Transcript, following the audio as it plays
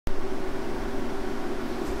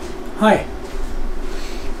Hi.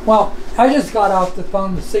 Well, I just got off the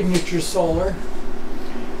phone with Signature Solar,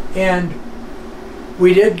 and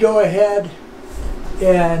we did go ahead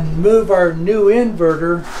and move our new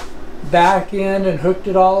inverter back in and hooked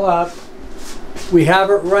it all up. We have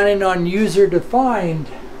it running on user defined,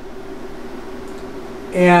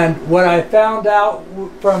 and what I found out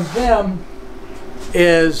from them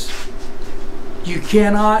is you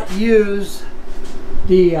cannot use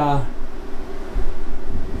the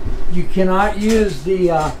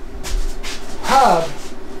hub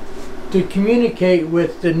to communicate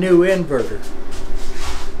with the new inverter.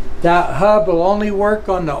 That hub will only work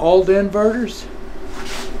on the old inverters.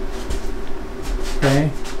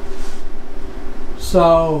 Okay.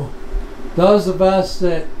 So those of us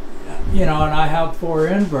that, you know, and I have 4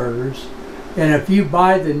 inverters, and if you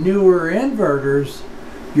buy the newer inverters,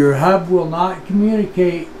 your hub will not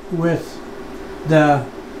communicate with the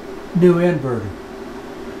new inverter.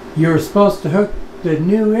 You're supposed to hook the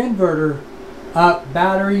new inverter up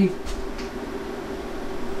battery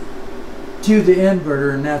to the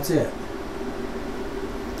inverter, and that's it.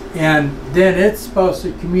 And then it's supposed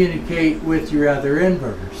to communicate with your other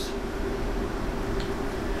inverters.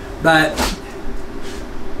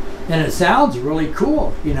 And it sounds really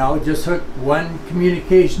cool, you know, just hook one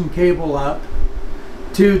communication cable up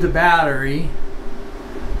to the battery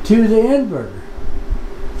to the inverter.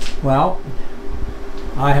 Well,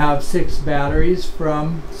 I have 6 batteries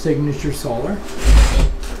from Signature Solar,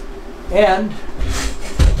 and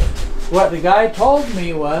what the guy told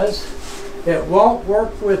me was it won't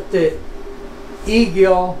work with the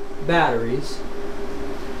Eagle batteries.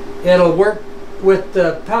 It'll work with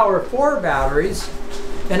the Power 4 batteries,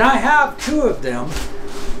 and I have 2 of them,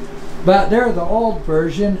 but they're the old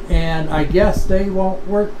version, and I guess they won't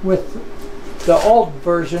work with the old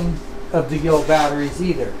version of the Eagle batteries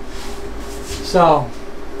either. So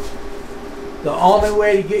the only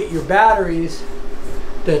way to get your batteries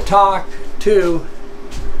to talk to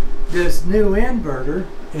this new inverter,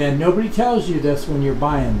 and nobody tells you this when you're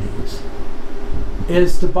buying these,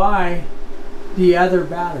 is to buy the other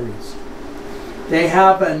batteries. They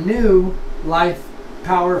have a new Life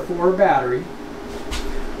Power 4 battery,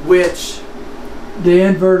 which the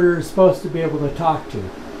inverter is supposed to be able to talk to.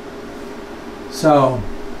 So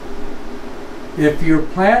if you're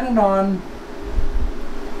planning on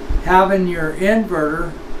having your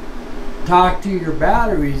inverter talk to your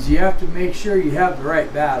batteries, you have to make sure you have the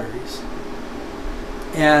right batteries.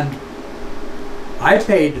 And I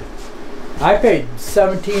paid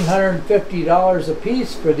 $1,750 a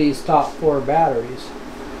piece for these top 4 batteries,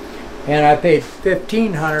 and I paid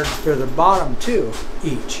 $1,500 for the bottom 2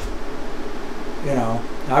 each. You know,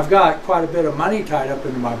 I've got quite a bit of money tied up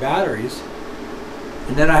into my batteries,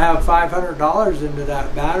 and then I have $500 into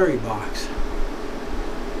that battery box.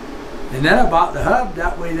 And then I bought the hub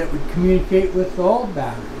that way that would communicate with the old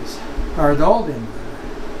batteries, or the old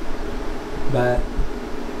inverter. But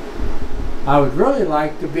I would really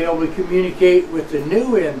like to be able to communicate with the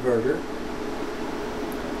new inverter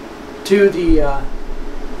to the,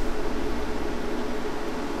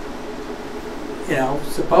 you know,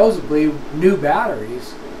 supposedly new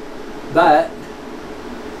batteries, but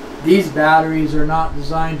these batteries are not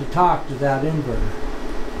designed to talk to that inverter.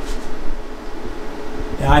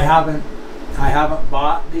 I haven't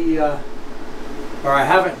bought the, or I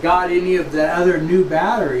haven't got any of the other new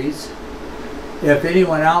batteries. If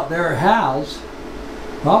anyone out there has,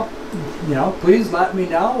 well, you know, please let me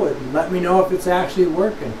know, and let me know if it's actually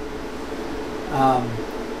working.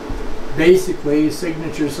 Basically,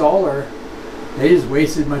 Signature Solar, they just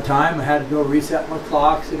wasted my time. I had to go reset my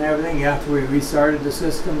clocks and everything after we restarted the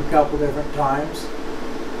system a couple different times.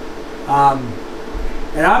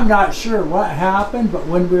 And I'm not sure what happened, but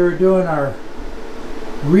when we were doing our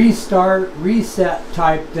restart, reset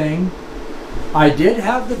type thing, I did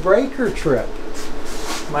have the breaker trip.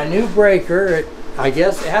 My new breaker, I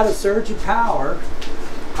guess it had a surge of power.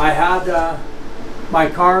 I had my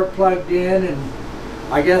car plugged in, and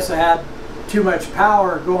I guess I had too much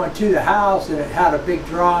power going to the house, and it had a big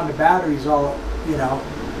draw on the batteries all, you know.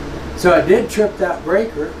 So I did trip that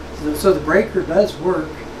breaker, so the breaker does work.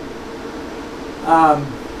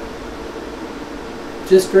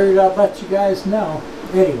 Just figured I'd let you guys know.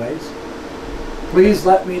 Anyways, please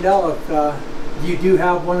let me know if you do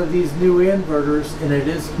have one of these new inverters and it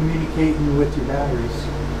is communicating with your batteries.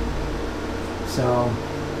 So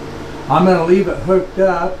I'm going to leave it hooked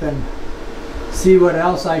up and see what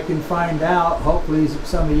else I can find out. Hopefully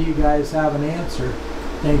some of you guys have an answer.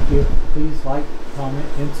 Thank you. Please like, comment,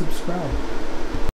 and subscribe.